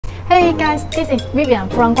Hey guys, this is Vivian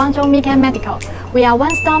from Guangzhou MeCan Medical. We are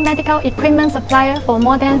one-stop medical equipment supplier for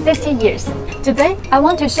more than 60 years. Today, I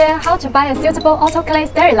want to share how to buy a suitable autoclave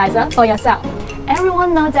sterilizer for yourself.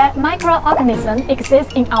 Everyone knows that microorganisms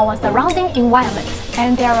exist in our surrounding environment,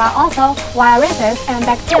 and there are also viruses and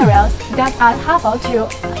bacteria that are harmful to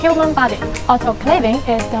human body. Autoclaving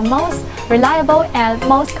is the most reliable and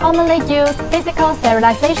most commonly used physical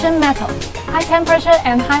sterilization method. High temperature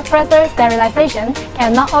and high pressure sterilization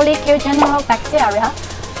can not only kill general bacteria,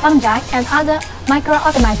 fungi, and other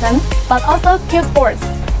microorganisms, but also kill spores.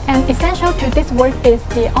 And essential to this work is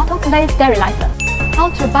the autoclave sterilizer. How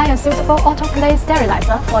to buy a suitable autoclave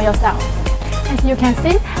sterilizer for yourself. As you can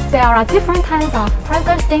see, there are different kinds of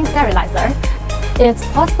pressure sting sterilizer. It's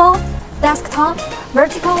portable, desktop,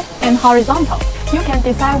 vertical, and horizontal. You can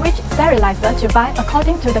decide which sterilizer to buy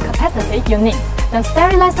according to the capacity you need. The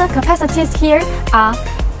sterilizer capacities here are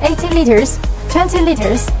 80 liters, 20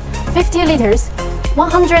 liters, 50 liters,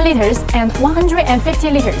 100 liters, and 150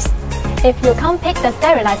 liters. If you can't pick the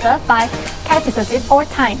sterilizer by capacity or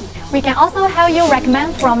time, we can also help you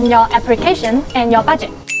recommend from your application and your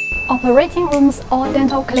budget. Operating rooms or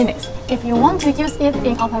dental clinics. If you want to use it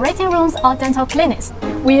in operating rooms or dental clinics,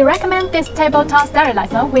 we recommend this tabletop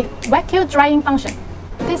sterilizer with vacuum drying function.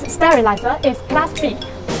 This sterilizer is Class B,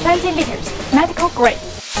 20 liters, medical grade.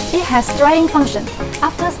 It has drying function.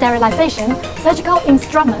 After sterilization, surgical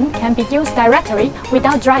instrument can be used directly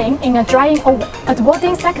without drying in a drying oven,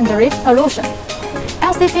 avoiding secondary pollution.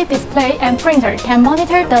 LCD display and printer can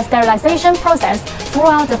monitor the sterilization process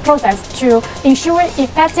throughout the process to ensure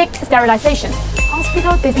effective sterilization.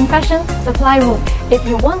 Hospital disinfection supply room. If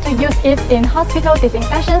you want to use it in hospital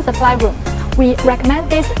disinfection supply room, we recommend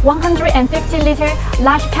this 150-liter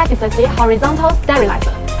large capacity horizontal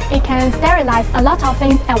sterilizer. It can sterilize a lot of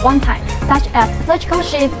things at one time, such as surgical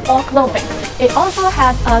sheets or clothing. It also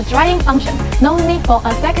has a drying function, no need for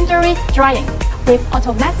a secondary drying, with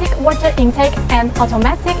automatic water intake and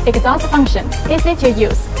automatic exhaust function, easy to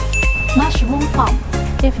use. Mushroom farm.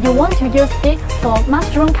 If you want to use it for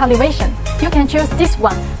mushroom cultivation, you can choose this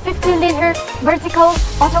one, 50-liter vertical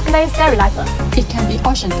autoclave sterilizer. It can be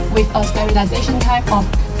optioned with a sterilization time of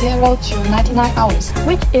 0 to 99 hours,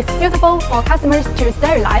 which is suitable for customers to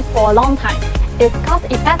sterilize for a long time. It's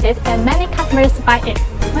cost-effective and many customers buy it.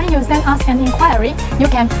 When you send us an inquiry, you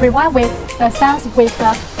can provide with the sales with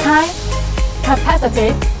the time,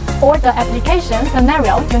 capacity, or the application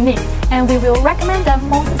scenario you need, and we will recommend the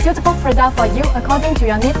most suitable product for you according to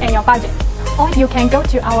your need and your budget. Or you can go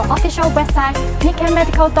to our official website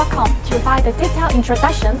mecanmedical.com to find the detailed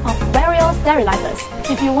introduction of various sterilizers.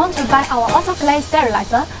 If you want to buy our autoclave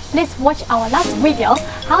sterilizer, please watch our last video,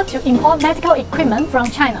 How to Import Medical Equipment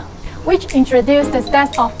from China, which introduced the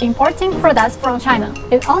steps of importing products from China.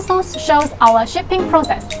 It also shows our shipping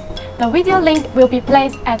process. The video link will be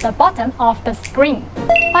placed at the bottom of the screen.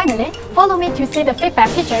 Finally, follow me to see the feedback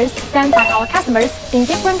pictures sent by our customers in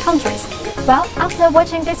different countries. Well, after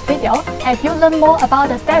watching this video, have you learned more about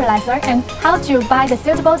the sterilizer and how to buy the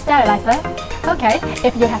suitable sterilizer? Okay,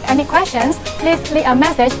 if you have any questions, please leave a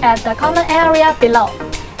message at the comment area below,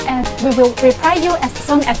 and we will reply you as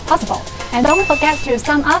soon as possible. And don't forget to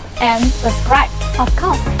sum up and subscribe. Of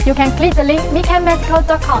course, you can click the link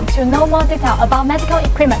mecanmedical.com to know more detail about medical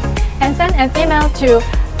equipment, and send an email to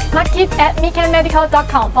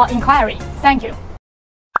market@mecanmedical.com for inquiry. Thank you.